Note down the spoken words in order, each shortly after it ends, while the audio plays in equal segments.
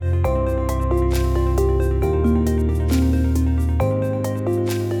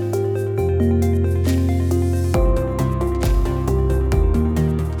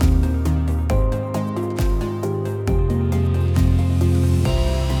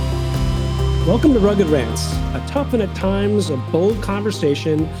Welcome to Rugged Rants, a tough and at times a bold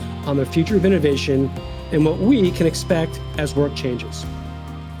conversation on the future of innovation and what we can expect as work changes.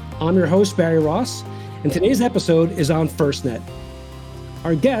 I'm your host, Barry Ross, and today's episode is on FirstNet.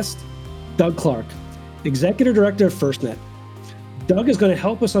 Our guest, Doug Clark, Executive Director of FirstNet. Doug is going to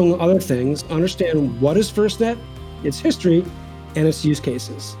help us, among other things, understand what is FirstNet, its history, and its use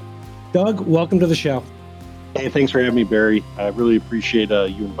cases. Doug, welcome to the show. Hey, thanks for having me, Barry. I really appreciate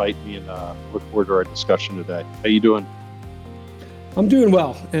you inviting me and look forward to our discussion today. How you doing? I'm doing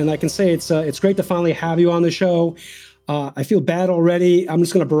well, and I can say it's great to finally have you on the show. I feel bad already. I'm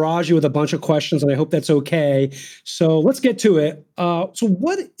just going to barrage you with a bunch of questions, and I hope that's okay. So let's get to it. So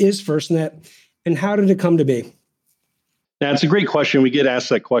what is FirstNet, and how did it come to be? That's a great question. We get asked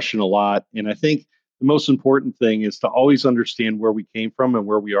that question a lot, and I think the most important thing is to always understand where we came from and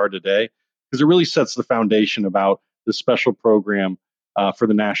where we are today, because it really sets the foundation about the special program for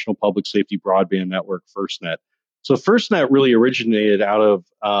the National Public Safety Broadband Network, FirstNet. So FirstNet really originated out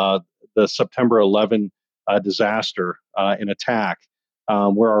of the September 11 disaster and attack,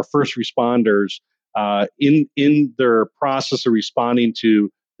 where our first responders, in their process of responding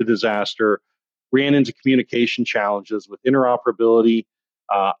to the disaster, ran into communication challenges with interoperability,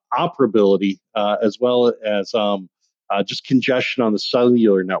 operability, as well as just congestion on the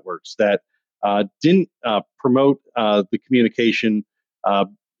cellular networks that didn't promote the communication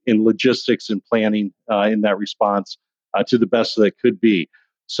in logistics and planning in that response to the best that it could be.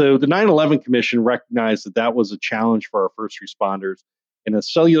 So the 9/11 Commission recognized that that was a challenge for our first responders, and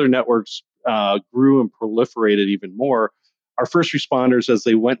as cellular networks grew and proliferated even more, our first responders, as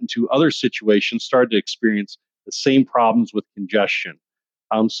they went into other situations, started to experience the same problems with congestion.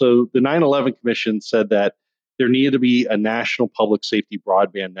 So the 9/11 Commission said that there needed to be a national public safety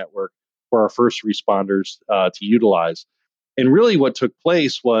broadband network for our first responders to utilize. And really what took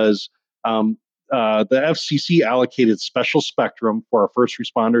place was the FCC allocated special spectrum for our first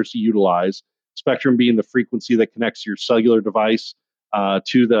responders to utilize, spectrum being the frequency that connects your cellular device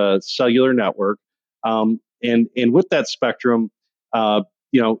to the cellular network. And with that spectrum,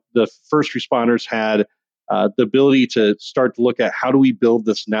 the first responders had the ability to start to look at how do we build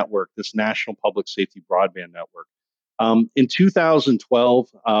this network, this national public safety broadband network. In 2012,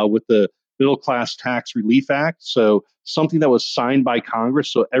 with the Middle Class Tax Relief Act, so something that was signed by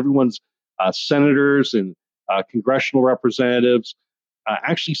Congress, so everyone's senators and congressional representatives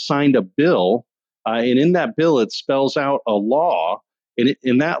actually signed a bill, and in that bill it spells out a law,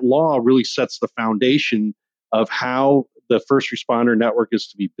 and that law really sets the foundation of how the first responder network is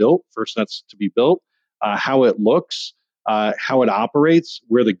to be built, FirstNet's to be built, how it looks, how it operates,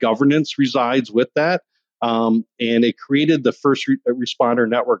 where the governance resides with that. And it created the First Responder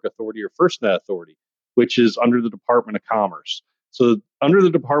Network Authority, or FirstNet Authority, which is under the Department of Commerce. So under the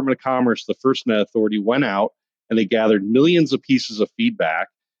Department of Commerce, the FirstNet Authority went out and they gathered millions of pieces of feedback,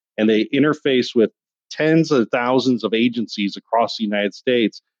 and they interfaced with tens of thousands of agencies across the United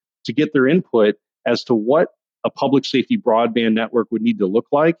States to get their input as to what a public safety broadband network would need to look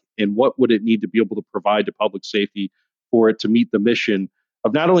like and what would it need to be able to provide to public safety for it to meet the mission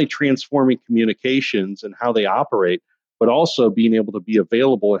of not only transforming communications and how they operate, but also being able to be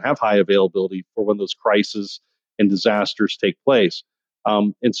available and have high availability for when those crises and disasters take place.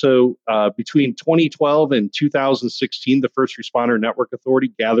 And so between 2012 and 2016, the First Responder Network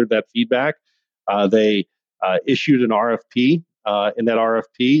Authority gathered that feedback. They issued an RFP. In that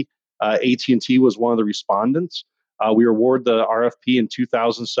RFP, AT&T was one of the respondents. We were awarded the RFP in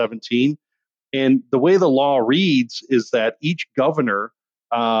 2017. And the way the law reads is that each governor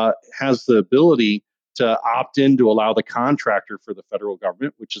has the ability to opt in to allow the contractor for the federal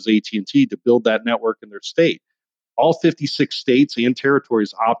government, which is AT&T, to build that network in their state. All 56 states and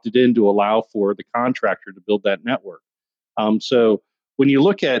territories opted in to allow for the contractor to build that network. So when you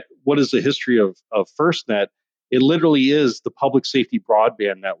look at what is the history of FirstNet, it literally is the public safety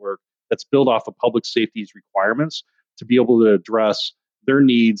broadband network that's built off of public safety's requirements to be able to address their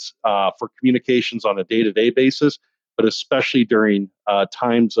needs for communications on a day-to-day basis, but especially during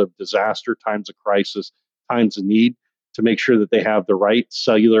times of disaster, times of crisis, times of need, to make sure that they have the right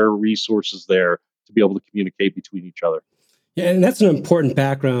cellular resources there to be able to communicate between each other. Yeah, and that's an important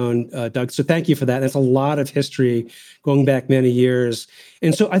background, Doug. So thank you for that. That's a lot of history going back many years.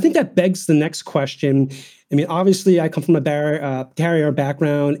 And so I think that begs the next question. I mean, obviously, I come from a carrier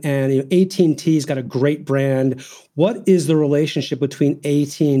background, and AT&T's got a great brand. What is the relationship between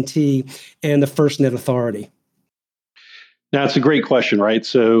AT&T and the FirstNet Authority? Now, it's a great question, right?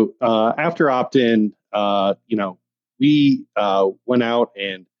 So after opt-in, we went out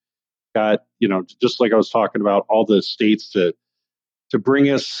and got, just like I was talking about, all the states to bring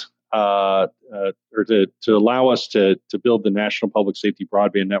us or to allow us to build the National Public Safety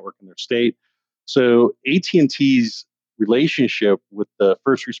Broadband Network in their state. So AT&T's relationship with the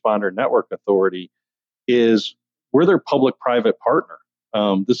First Responder Network Authority is we're their public-private partner.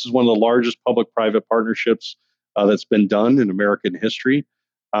 This is one of the largest public-private partnerships that's been done in American history.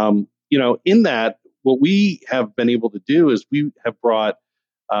 In that, what we have been able to do is we have brought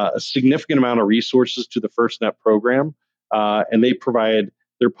a significant amount of resources to the FirstNet program, and they provide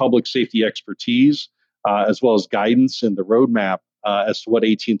their public safety expertise as well as guidance and the roadmap as to what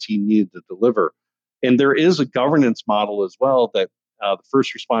AT&T needed to deliver. And there is a governance model as well that the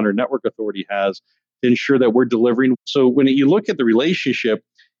First Responder Network Authority has to ensure that we're delivering. So when you look at the relationship,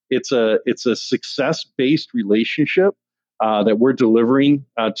 it's a success-based relationship that we're delivering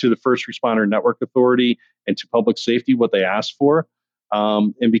to the First Responder Network Authority and to public safety what they asked for.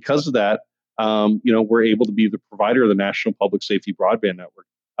 And because of that, we're able to be the provider of the National Public Safety Broadband Network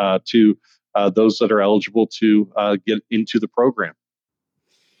to those that are eligible to get into the program.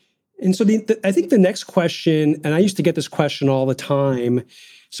 And so I think the next question, and I used to get this question all the time,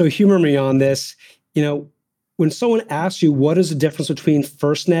 so humor me on this, when someone asks you what is the difference between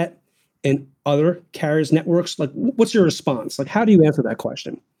FirstNet and other carriers' networks, like what's your response? Like, how do you answer that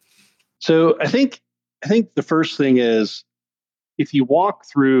question? So I think the first thing is, if you walk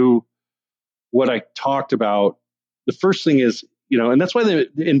through what I talked about, the first thing is, and that's why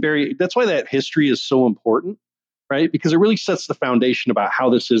that's why that history is so important, right? Because it really sets the foundation about how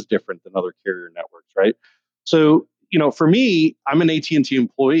this is different than other carrier networks, right? So, for me, I'm an AT&T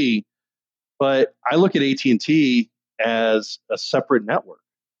employee, but I look at AT&T as a separate network,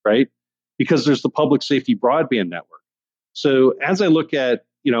 right? Because there's the public safety broadband network. So as I look at,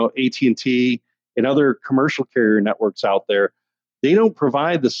 AT&T and other commercial carrier networks out there, they don't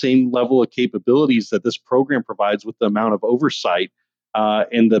provide the same level of capabilities that this program provides with the amount of oversight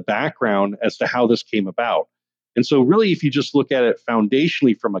and the background as to how this came about. And so really, if you just look at it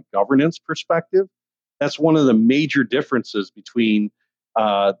foundationally from a governance perspective, that's one of the major differences between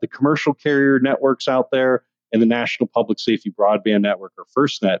the commercial carrier networks out there and the National Public Safety Broadband Network, or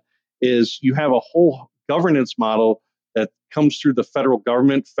FirstNet, is you have a whole governance model that comes through the federal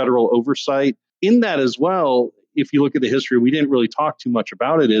government, federal oversight. In that as well, if you look at the history, we didn't really talk too much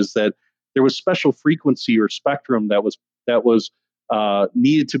about it, is that there was special frequency or spectrum that was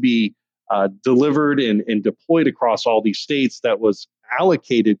needed to be delivered and deployed across all these states that was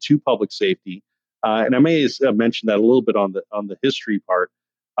allocated to public safety. And I may have mentioned that a little bit on the history part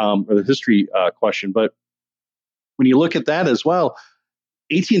or the history question. But when you look at that as well,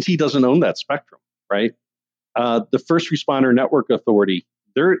 AT&T doesn't own that spectrum, right? The First Responder Network Authority,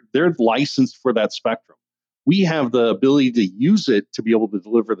 they're licensed for that spectrum. We have the ability to use it to be able to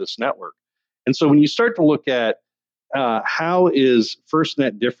deliver this network. And so when you start to look at how is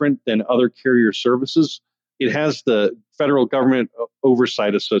FirstNet different than other carrier services, it has the federal government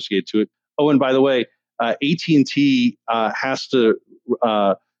oversight associated to it. Oh, and by the way, AT&T has to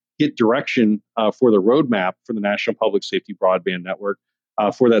get direction for the roadmap for the National Public Safety Broadband Network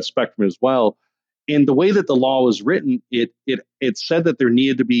for that spectrum as well. And the way that the law was written, it said that there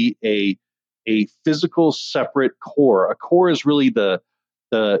needed to be a physical separate core. A core is really the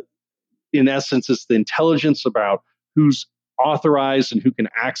in essence, it's the intelligence about who's authorized and who can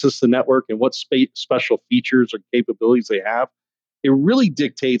access the network and what special features or capabilities they have. It really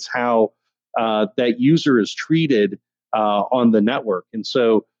dictates how that user is treated on the network. And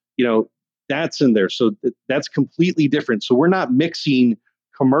so, that's in there. So that's completely different. So we're not mixing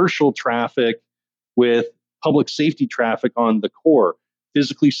commercial traffic with public safety traffic on the core,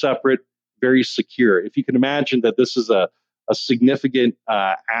 physically separate, very secure. If you can imagine that this is a significant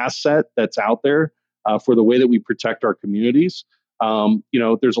asset that's out there for the way that we protect our communities.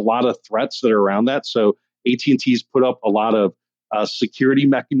 There's a lot of threats that are around that. So AT&T's put up a lot of security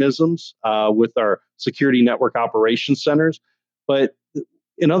mechanisms with our security network operations centers. But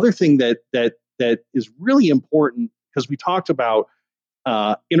another thing that is really important, because we talked about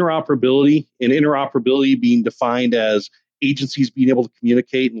interoperability, and interoperability being defined as agencies being able to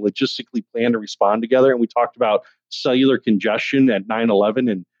communicate and logistically plan to respond together. And we talked about cellular congestion at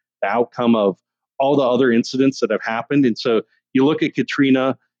 9/11 and the outcome of all the other incidents that have happened. And so you look at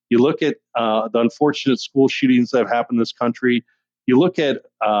Katrina, you look at the unfortunate school shootings that have happened in this country, you look at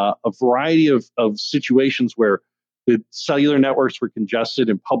a variety of situations where the cellular networks were congested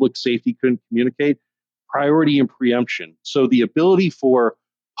and public safety couldn't communicate. Priority and preemption. So the ability for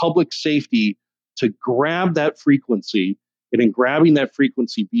public safety to grab that frequency, and in grabbing that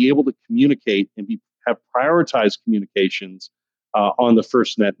frequency, be able to communicate and have prioritized communications on the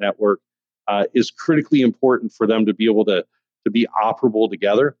FirstNet network is critically important for them to be able to be operable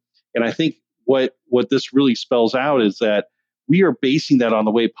together. And I think what this really spells out is that we are basing that on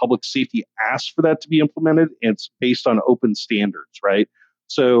the way public safety asks for that to be implemented, and it's based on open standards, right?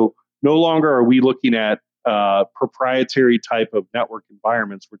 So no longer are we looking at proprietary type of network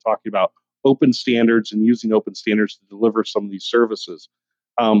environments. We're talking about open standards and using open standards to deliver some of these services.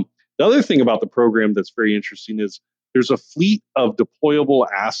 Um, the other thing about the program that's very interesting is there's a fleet of deployable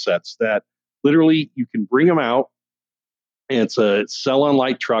assets that literally you can bring them out, and it's a cell on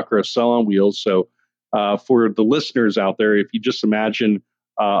light truck or a cell on wheels. So for the listeners out there, if you just imagine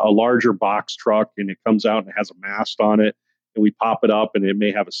a larger box truck and it comes out and it has a mast on it, and we pop it up and it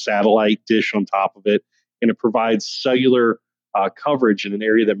may have a satellite dish on top of it, and it provides cellular coverage in an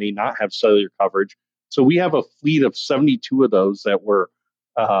area that may not have cellular coverage. So we have a fleet of 72 of those that were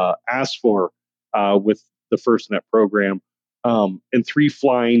asked for with the FirstNet program, and 3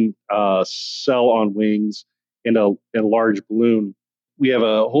 flying cell on wings and a large balloon. We have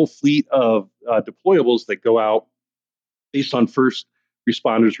a whole fleet of deployables that go out based on first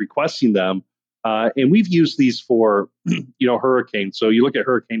responders requesting them. And we've used these for, hurricanes. So you look at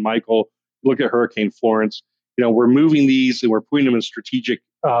Hurricane Michael, you look at Hurricane Florence, we're moving these and we're putting them in strategic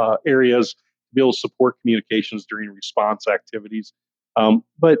areas to be able to support communications during response activities.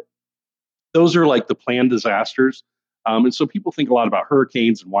 But those are like the planned disasters. And so people think a lot about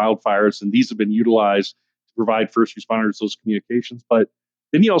hurricanes and wildfires, and these have been utilized to provide first responders those communications. But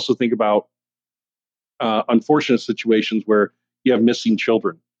then you also think about unfortunate situations where you have missing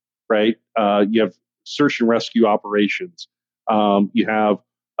children, right? You have search and rescue operations. You have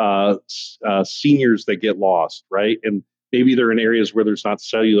seniors that get lost, right? And maybe they're in areas where there's not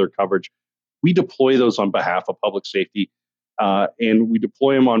cellular coverage. We deploy those on behalf of public safety, and we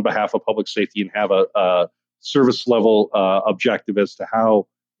deploy them on behalf of public safety and have a service level objective as to how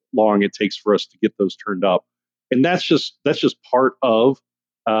long it takes for us to get those turned up. And that's just part of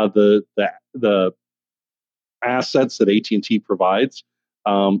the assets that AT&T provides,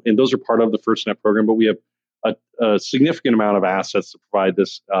 and those are part of the FirstNet program. But we have a significant amount of assets to provide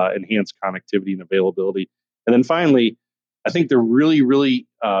this enhanced connectivity and availability. And then finally, I think the really, really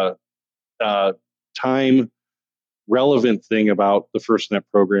time relevant thing about the FirstNet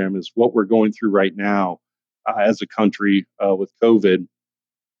program is what we're going through right now as a country with COVID.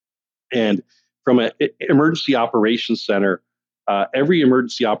 And from an emergency operations center, every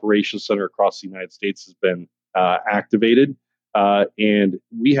emergency operations center across the United States has been activated. And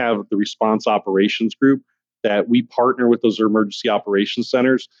we have the response operations group that we partner with those emergency operations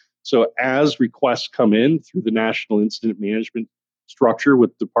centers. So as requests come in through the National Incident Management structure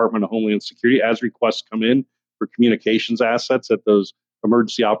with Department of Homeland Security, as requests come in for communications assets at those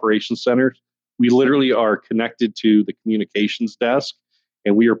emergency operations centers, we literally are connected to the communications desk,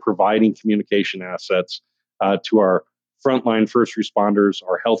 and we are providing communication assets to our frontline first responders,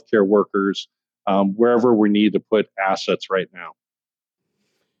 our healthcare workers, wherever we need to put assets right now.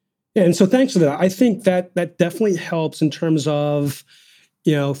 Yeah, and so thanks for that. I think that definitely helps in terms of,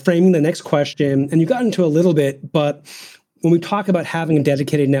 framing the next question. And you got into a little bit, but when we talk about having a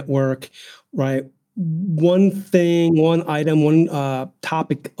dedicated network, right? One thing, one item, one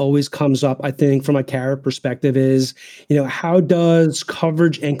topic always comes up, I think, from a carrier perspective is, how does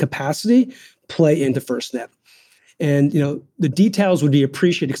coverage and capacity play into FirstNet? And, the details would be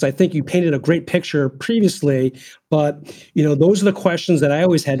appreciated because I think you painted a great picture previously, but, those are the questions that I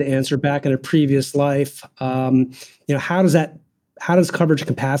always had to answer back in a previous life. How does coverage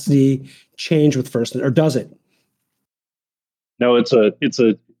capacity change with FirstNet, or does it? No, it's a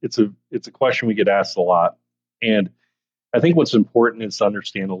question we get asked a lot. And I think what's important is to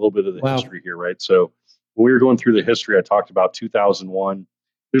understand a little bit of the Wow. history here, right? So when we were going through the history, I talked about 2001.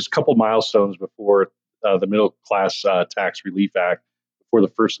 There's a couple milestones before the Middle Class Tax Relief Act, before the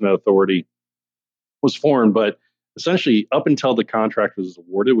FirstNet Authority was formed. But essentially, up until the contract was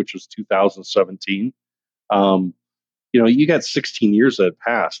awarded, which was 2017, you got 16 years that had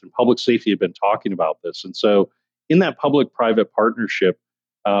passed, and public safety had been talking about this. And so, in that public-private partnership,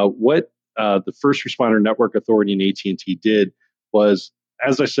 what the First Responder Network Authority and AT&T did was,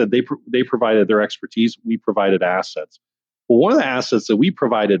 as I said, they provided their expertise. We provided assets. Well, one of the assets that we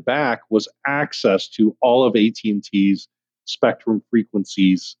provided back was access to all of AT&T's spectrum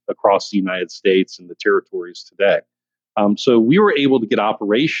frequencies across the United States and the territories today. So we were able to get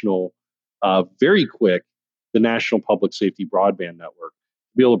operational very quick the National Public Safety Broadband Network,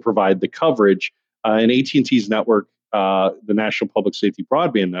 to be able to provide the coverage. And AT&T's network, the National Public Safety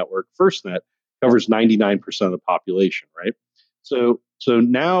Broadband Network, FirstNet, covers 99% of the population, right? So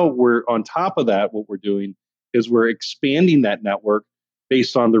now we're on top of that. What we're doing is we're expanding that network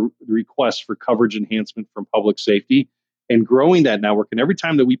based on the request for coverage enhancement from public safety. and growing that network. And every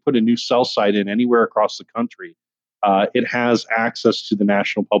time that we put a new cell site in anywhere across the country, it has access to the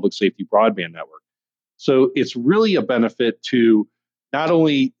National Public Safety Broadband Network. So it's really a benefit to not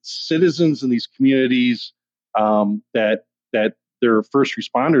only citizens in these communities, that their first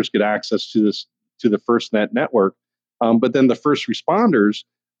responders get access to this, to the FirstNet network, but then the first responders,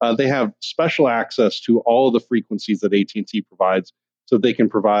 they have special access to all of the frequencies that AT&T provides, so they can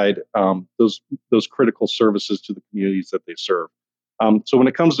provide those critical services to the communities that they serve. So when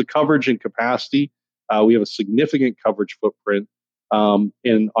it comes to coverage and capacity, we have a significant coverage footprint.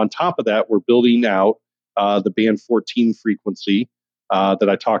 And on top of that, we're building out the band 14 frequency that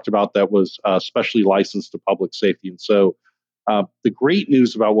I talked about, that was specially licensed to public safety. And so the great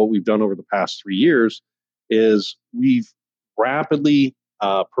news about what we've done over the past 3 years is we've rapidly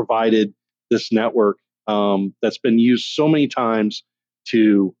provided this network that's been used so many times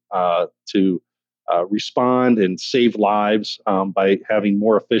to respond and save lives by having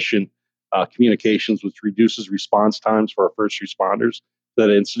more efficient communications, which reduces response times for our first responders to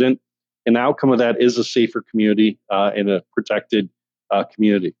that incident. And the outcome of that is a safer community and a protected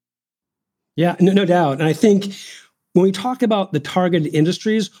community. Yeah, no doubt. And I think when we talk about the targeted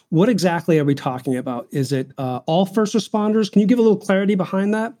industries, what exactly are we talking about? Is it all first responders? Can you give a little clarity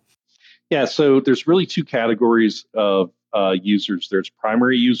behind that? Yeah, so there's really two categories of users. There's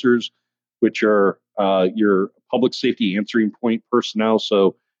primary users, which are your public safety answering point personnel,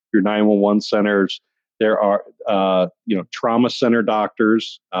 so your 911 centers. There are trauma center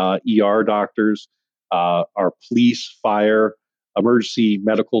doctors, ER doctors, our police, fire, emergency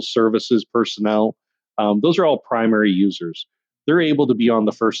medical services personnel. Those are all primary users. They're able to be on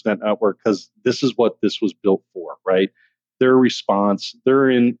the FirstNet network because this is what this was built for, right? Their response,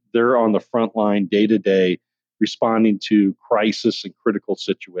 they're on the front line day to day, responding to crisis and critical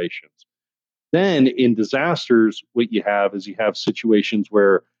situations. Then in disasters, what you have is you have situations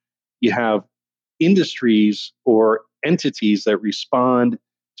where you have industries or entities that respond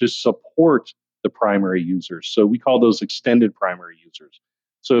to support the primary users. So we call those extended primary users.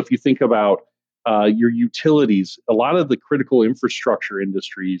 So if you think about your utilities, a lot of the critical infrastructure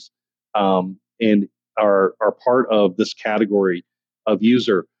industries and are part of this category of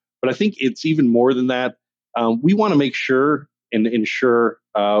user. But I think it's even more than that. We want to make sure and ensure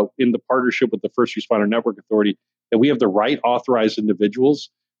in the partnership with the First Responder Network Authority that we have the right authorized individuals.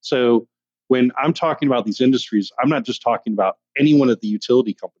 So when I'm talking about these industries, I'm not just talking about anyone at the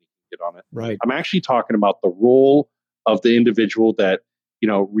utility company can get on it. Right. I'm actually talking about the role of the individual that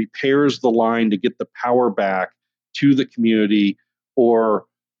repairs the line to get the power back to the community, or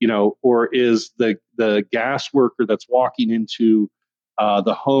or is the gas worker that's walking into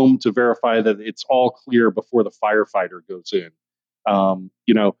the home to verify that it's all clear before the firefighter goes in.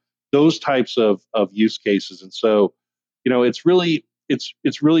 Those types of use cases, and so it's really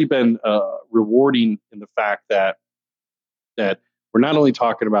been rewarding in the fact that we're not only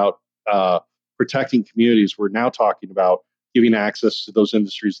talking about protecting communities, we're now talking about giving access to those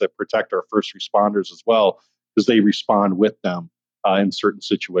industries that protect our first responders as well, because they respond with them in certain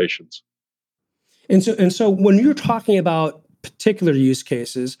situations. And so when you're talking about particular use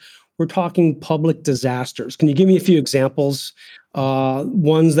cases, we're talking public disasters. Can you give me a few examples?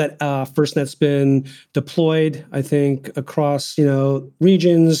 Ones that FirstNet's been deployed, I think, across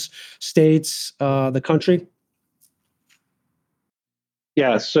regions, states, the country.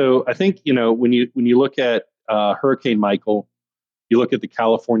 Yeah, so I think when you look at Hurricane Michael, you look at the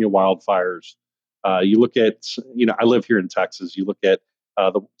California wildfires. You look at, I live here in Texas. You look at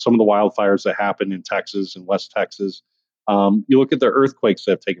some of the wildfires that happened in Texas and West Texas. You look at the earthquakes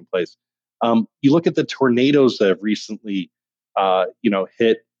that have taken place. You look at the tornadoes that have recently,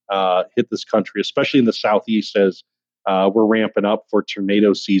 hit this country, especially in the southeast, as we're ramping up for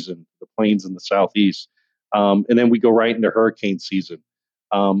tornado season, the plains in the southeast, and then we go right into hurricane season.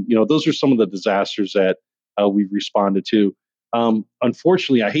 Those are some of the disasters that we've responded to.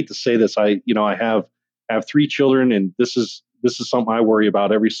 Unfortunately, I hate to say this, I have three children, and this is something I worry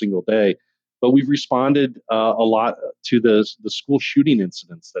about every single day. But we've responded a lot to the school shooting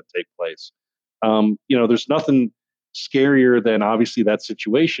incidents that take place. There's nothing scarier than obviously that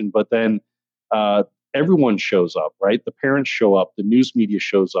situation, but then uh, everyone shows up, right? The parents show up, the news media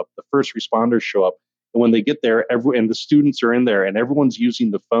shows up, the first responders show up, and when they get there, and the students are in there, and everyone's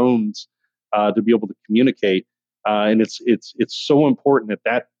using the phones to be able to communicate. And it's so important at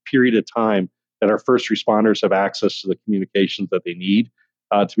that period of time that our first responders have access to the communications that they need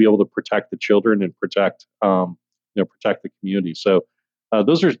to be able to protect the children and protect the community. So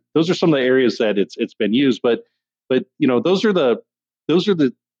those are some of the areas that it's been used. But those are the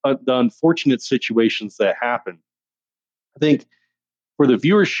unfortunate situations that happen. I think for the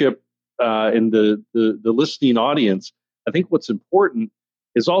viewership and the listening audience, I think what's important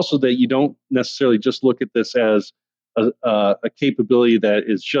is also that you don't necessarily just look at this as a capability that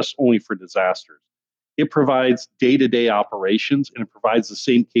is just only for disasters. It provides day-to-day operations, and it provides the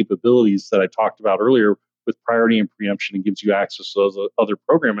same capabilities that I talked about earlier with priority and preemption, and gives you access to those other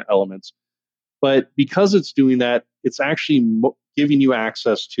program elements. But because it's doing that, it's actually giving you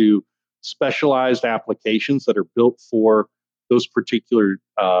access to specialized applications that are built for those particular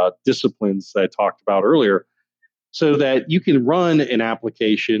disciplines that I talked about earlier, so that you can run an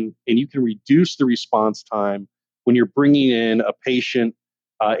application and you can reduce the response time when you're bringing in a patient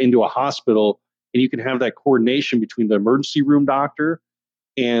into a hospital, and you can have that coordination between the emergency room doctor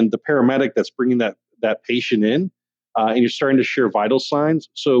and the paramedic that's bringing that patient in, and you're starting to share vital signs.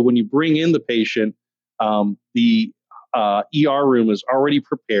 So when you bring in the patient, the ER room is already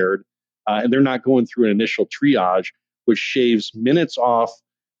prepared, and they're not going through an initial triage, which shaves minutes off,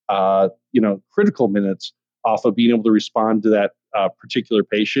 critical minutes off of being able to respond to that particular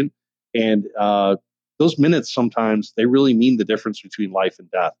patient. And those minutes sometimes they really mean the difference between life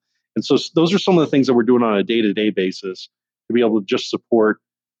and death. And so those are some of the things that we're doing on a day-to-day basis to be able to just support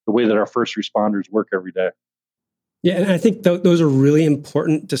the way that our first responders work every day. Yeah, and I think those are really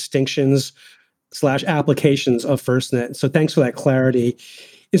important distinctions slash applications of FirstNet. So thanks for that clarity.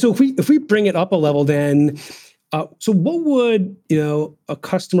 And so if we bring it up a level, then so what would a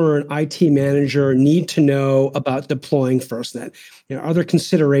customer or an IT manager need to know about deploying FirstNet? Are there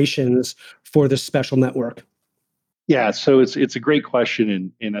considerations for this special network? Yeah, so it's a great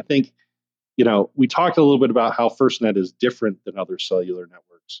question, and I think we talked a little bit about how FirstNet is different than other cellular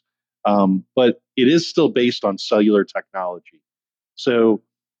networks, but it is still based on cellular technology. So,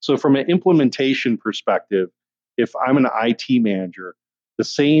 so from an implementation perspective, if I'm an IT manager, the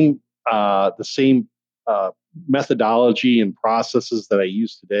same methodology and processes that I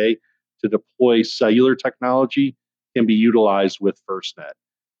use today to deploy cellular technology can be utilized with FirstNet.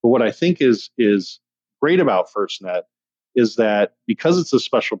 But what I think is great about FirstNet is that because it's a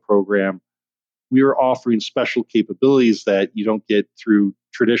special program, we are offering special capabilities that you don't get through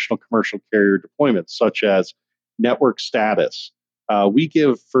traditional commercial carrier deployments, such as network status. We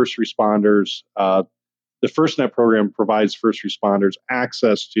give first responders, the FirstNet program provides first responders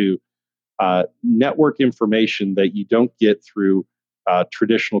access to network information that you don't get through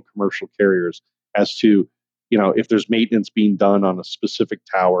traditional commercial carriers, as to if there's maintenance being done on a specific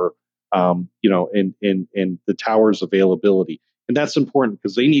tower, and the tower's availability. And that's important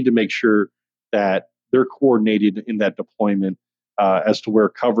because they need to make sure that they're coordinated in that deployment as to where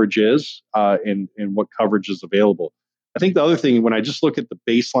coverage is, and what coverage is available. I think the other thing, when I just look at the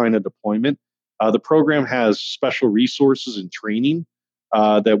baseline of deployment, the program has special resources and training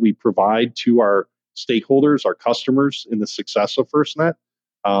that we provide to our stakeholders, our customers, in the success of FirstNet,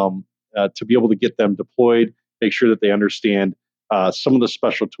 to be able to get them deployed, make sure that they understand some of the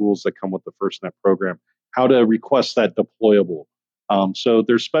special tools that come with the FirstNet program, how to request that deployable. So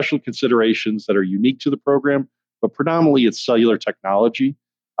there's special considerations that are unique to the program, but predominantly it's cellular technology.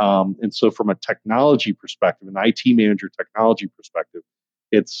 And so from a technology perspective, an IT manager technology perspective,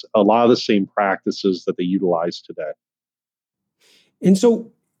 it's a lot of the same practices that they utilize today. And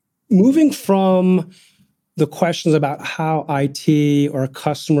so moving from the questions about how IT or a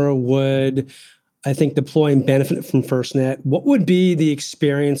customer would, I think, deploy and benefit from FirstNet, what would be the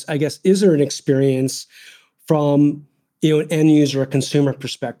experience? I guess, is there an experience from an end user or consumer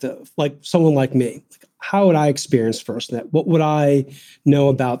perspective, like someone like me? How would I experience FirstNet? What would I know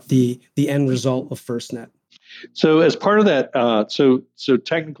about the end result of FirstNet? So as part of that, so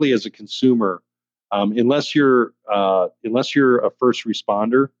technically as a consumer, unless you're a first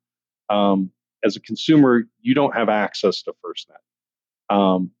responder, as a consumer, you don't have access to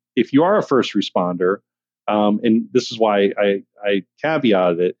FirstNet. If you are a first responder, and this is why I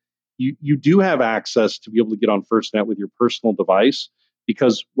caveated it, you do have access to be able to get on FirstNet with your personal device,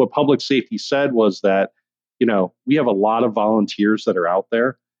 because what public safety said was that we have a lot of volunteers that are out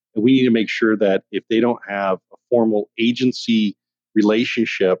there, and we need to make sure that if they don't have a formal agency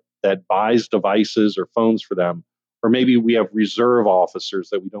relationship that buys devices or phones for them, or maybe we have reserve officers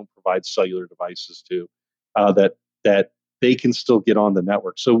that we don't provide cellular devices to, that they can still get on the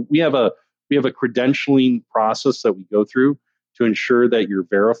network. So we have a credentialing process that we go through to ensure that you're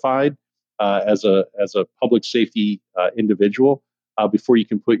verified as a public safety individual before you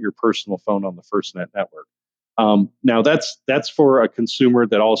can put your personal phone on the FirstNet network. Now that's for a consumer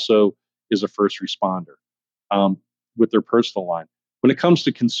that also is a first responder with their personal line. When it comes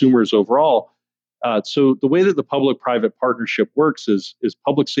to consumers overall, So the way that the public-private partnership works is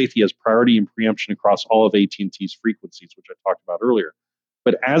public safety has priority and preemption across all of AT&T's frequencies, which I talked about earlier.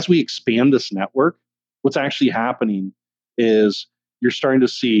 But as we expand this network, what's actually happening is you're starting to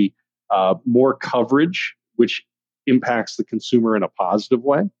see more coverage, which impacts the consumer in a positive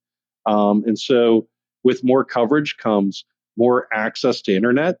way. And so with more coverage comes more access to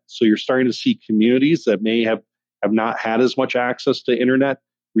internet. So you're starting to see communities that may have not had as much access to internet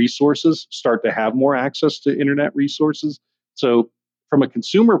resources start to have more access to internet resources. So from a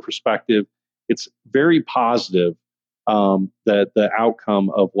consumer perspective, it's very positive that the outcome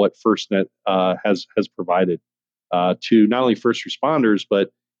of what FirstNet has provided to not only first responders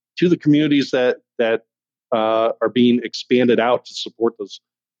but to the communities that are being expanded out to support those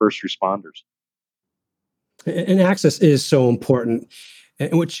first responders. And access is so important,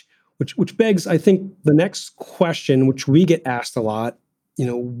 and which begs, I think, the next question, which we get asked a lot.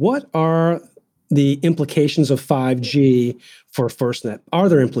 What are the implications of 5G for FirstNet? Are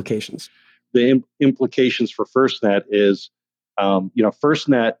there implications? The implications for FirstNet is,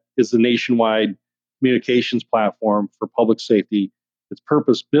 FirstNet is the nationwide communications platform for public safety. It's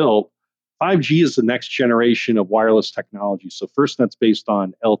purpose built. 5G is the next generation of wireless technology. So FirstNet's based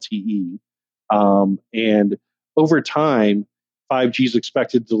on LTE. And over time, 5G is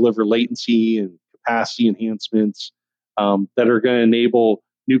expected to deliver latency and capacity enhancements that are going to enable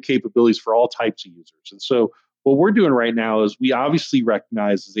new capabilities for all types of users. And so what we're doing right now is we obviously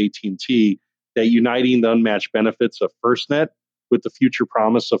recognize as AT&T that uniting the unmatched benefits of FirstNet with the future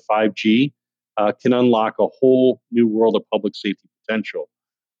promise of 5G can unlock a whole new world of public safety potential.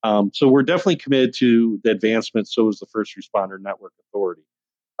 So we're definitely committed to the advancement. So is the First Responder Network Authority.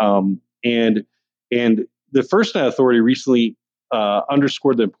 And the FirstNet Authority recently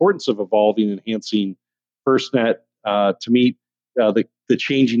underscored the importance of evolving and enhancing FirstNet to meet the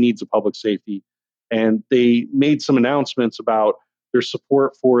changing needs of public safety. And they made some announcements about their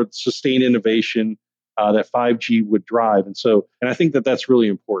support for sustained innovation that 5G would drive. And I think that that's really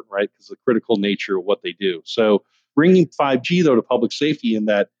important, right? Because the critical nature of what they do. So bringing 5G though to public safety in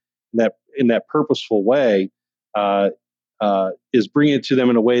that purposeful way is bringing it to them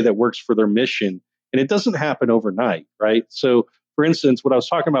in a way that works for their mission. And it doesn't happen overnight, right? So, for instance, what I was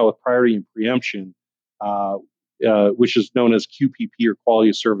talking about with priority and preemption, which is known as QPP or Quality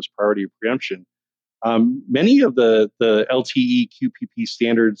of Service Priority and Preemption, many of the LTE QPP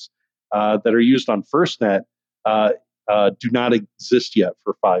standards that are used on FirstNet do not exist yet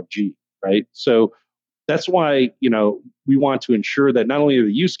for 5G, right? So that's why we want to ensure that not only are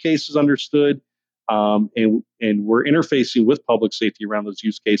the use cases understood, and we're interfacing with public safety around those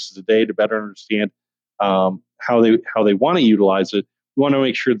use cases today to better understand how they want to utilize it. We want to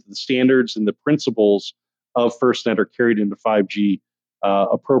make sure that the standards and the principles of FirstNet are carried into 5G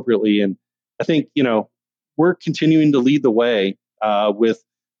appropriately. And I think we're continuing to lead the way with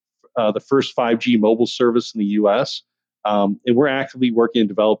the first 5G mobile service in the U.S. And we're actively working to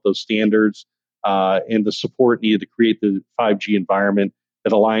develop those standards and the support needed to create the 5G environment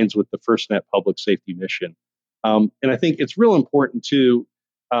that aligns with the FirstNet public safety mission. And I think it's real important too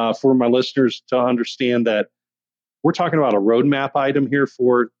for my listeners to understand that we're talking about a roadmap item here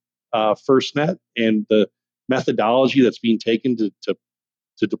for FirstNet and the methodology that's being taken to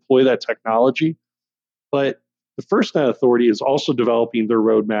deploy that technology. But the FirstNet Authority is also developing their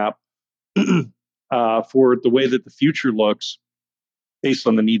roadmap for the way that the future looks based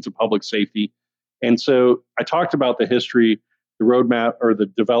on the needs of public safety. And so I talked about the history, the roadmap, or the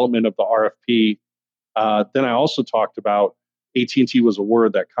development of the RFP. Then I also talked about AT&T was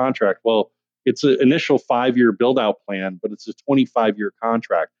awarded that contract. Well, it's an initial 5-year build-out plan, but it's a 25-year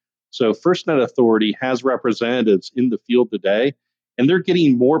contract. So FirstNet Authority has representatives in the field today, and they're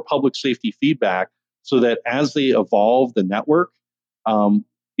getting more public safety feedback so that as they evolve the network, and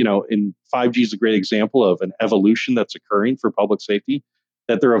 5G is a great example of an evolution that's occurring for public safety,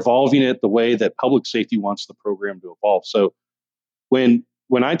 that they're evolving it the way that public safety wants the program to evolve. So when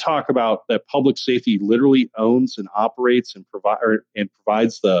I talk about that public safety literally owns and operates and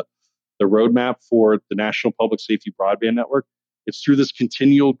provides the roadmap for the National Public Safety Broadband Network, it's through this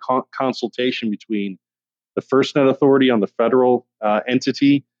continual consultation between the FirstNet Authority on the federal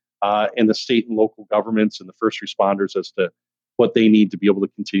entity and the state and local governments and the first responders as to what they need to be able to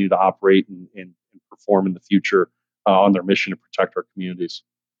continue to operate and perform in the future on their mission to protect our communities.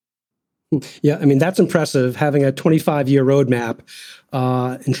 Yeah, I mean, that's impressive, having a 25-year roadmap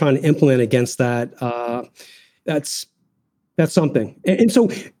and trying to implement against that. That's something. And so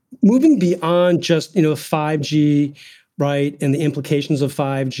moving beyond just 5G, right, and the implications of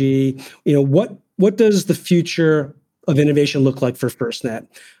 5G, what does the future of innovation look like for FirstNet,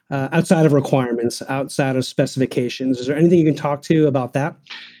 outside of requirements, outside of specifications? Is there anything you can talk to about that?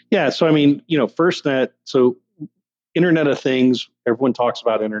 Yeah. So, I mean, FirstNet, so Internet of Things, everyone talks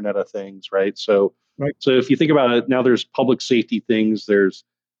about Internet of Things, right? So, Right. so if you think about it, now there's public safety things, there's,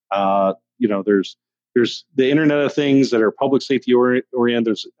 uh, you know, there's the Internet of Things that are public safety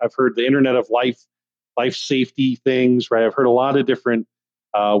oriented. I've heard the Internet of life safety things, right? I've heard a lot of different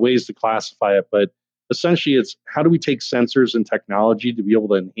ways to classify it, but essentially, it's how do we take sensors and technology to be able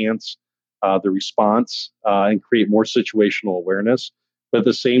to enhance the response and create more situational awareness, but at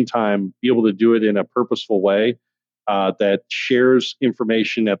the same time, be able to do it in a purposeful way that shares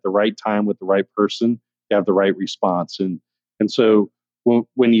information at the right time with the right person to have the right response. And so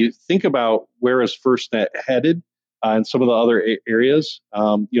when you think about where is FirstNet headed and some of the other areas,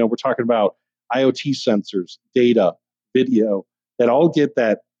 we're talking about IoT sensors, data, video that all get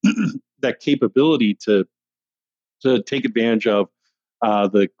that that capability to take advantage of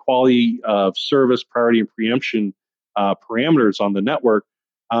the quality of service, priority, and preemption parameters on the network.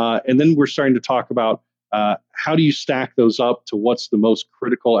 And then we're starting to talk about how do you stack those up to what's the most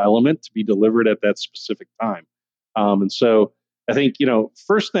critical element to be delivered at that specific time. And so I think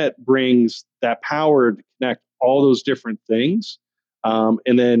FirstNet brings that power to connect all those different things,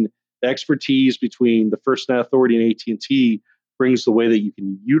 and then the expertise between the FirstNet Authority and AT&T brings the way that you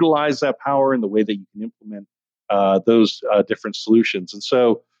can utilize that power and the way that you can implement those different solutions. And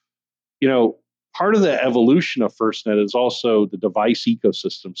so, part of the evolution of FirstNet is also the device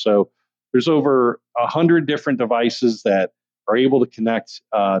ecosystem. So there's over 100 different devices that are able to connect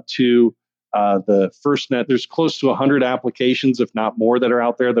to the FirstNet. There's close to 100 applications, if not more, that are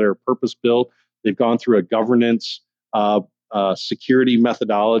out there that are purpose built. They've gone through a governance security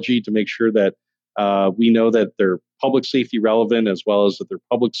methodology to make sure that we know that they're public safety relevant as well as that they're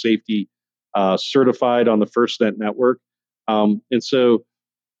public safety certified on the FirstNet network. And so,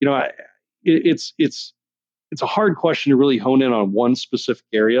 it's a hard question to really hone in on one specific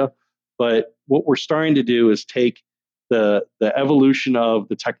area. But what we're starting to do is take the evolution of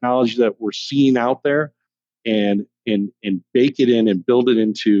the technology that we're seeing out there and bake it in and build it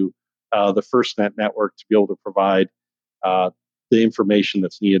into the FirstNet network to be able to provide the information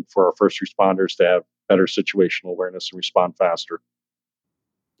that's needed for our first responders to have better situational awareness and respond faster.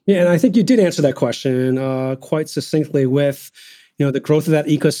 Yeah, and I think you did answer that question quite succinctly with, the growth of that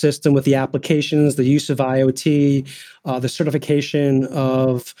ecosystem with the applications, the use of IoT, the certification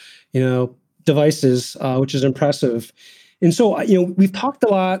of, devices, which is impressive. And so, we've talked a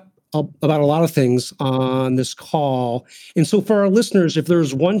lot about a lot of things on this call. And so, for our listeners, if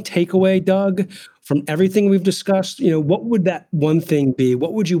there's one takeaway, Doug, from everything we've discussed, what would that one thing be?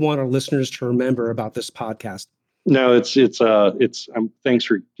 What would you want our listeners to remember about this podcast? No, it's. Thanks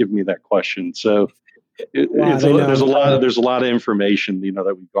for giving me that question. So Wow, I know. there's a lot of information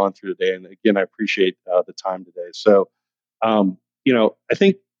that we've gone through today, and again, I appreciate the time today. So, I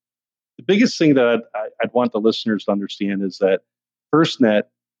think the biggest thing that I'd want the listeners to understand is that FirstNet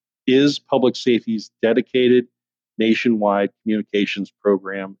is public safety's dedicated nationwide communications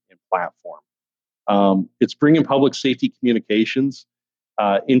program and platform. It's bringing public safety communications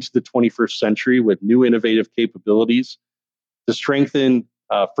into the 21st century with new innovative capabilities to strengthen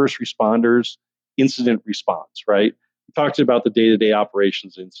first responders' incident response, right? We talked about the day-to-day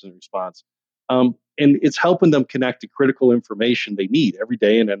operations incident response. And it's helping them connect to critical information they need every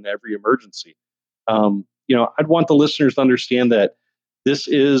day and in every emergency. I'd want the listeners to understand that this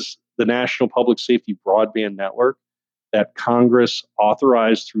is the National Public Safety Broadband Network that Congress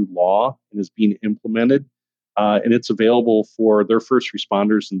authorized through law and is being implemented. And it's available for their first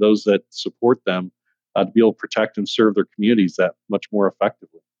responders and those that support them to be able to protect and serve their communities that much more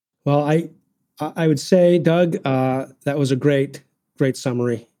effectively. Well, I would say, Doug, that was a great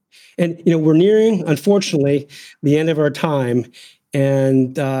summary. And we're nearing, unfortunately, the end of our time,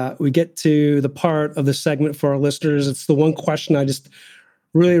 and we get to the part of the segment for our listeners. It's the one question I just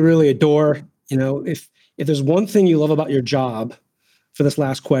really, really adore. If there's one thing you love about your job, for this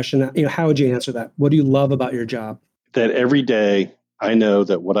last question, how would you answer that? What do you love about your job? That every day I know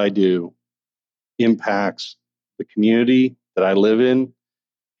that what I do impacts the community that I live in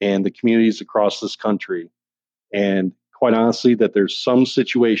and the communities across this country. And quite honestly, that there's some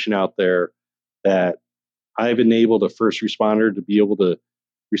situation out there that I've enabled a first responder to be able to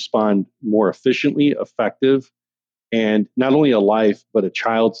respond more efficiently, effective, and not only a life, but a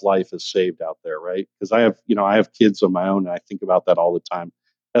child's life is saved out there, right? Because I have kids of my own, and I think about that all the time.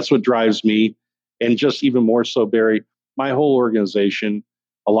 That's what drives me. And just even more so, Barry, my whole organization,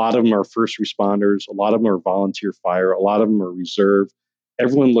 a lot of them are first responders, a lot of them are volunteer fire, a lot of them are reserve.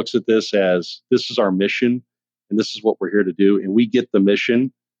 Everyone looks at this as this is our mission, and this is what we're here to do. And we get the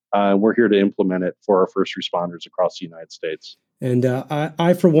mission. We're here to implement it for our first responders across the United States. And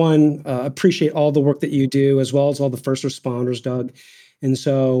I, for one, appreciate all the work that you do, as well as all the first responders, Doug. And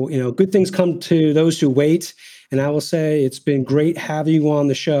so, good things come to those who wait. And I will say it's been great having you on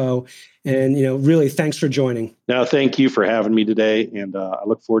the show. And, really, thanks for joining. Now, thank you for having me today. And I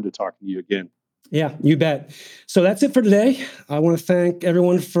look forward to talking to you again. Yeah, you bet. So that's it for today. I want to thank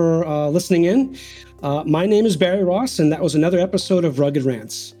everyone for listening in. My name is Barry Ross, and that was another episode of Rugged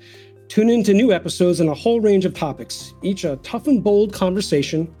Rants. Tune in to new episodes on a whole range of topics, each a tough and bold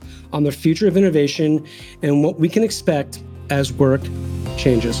conversation on the future of innovation and what we can expect as work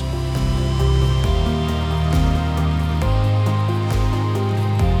changes.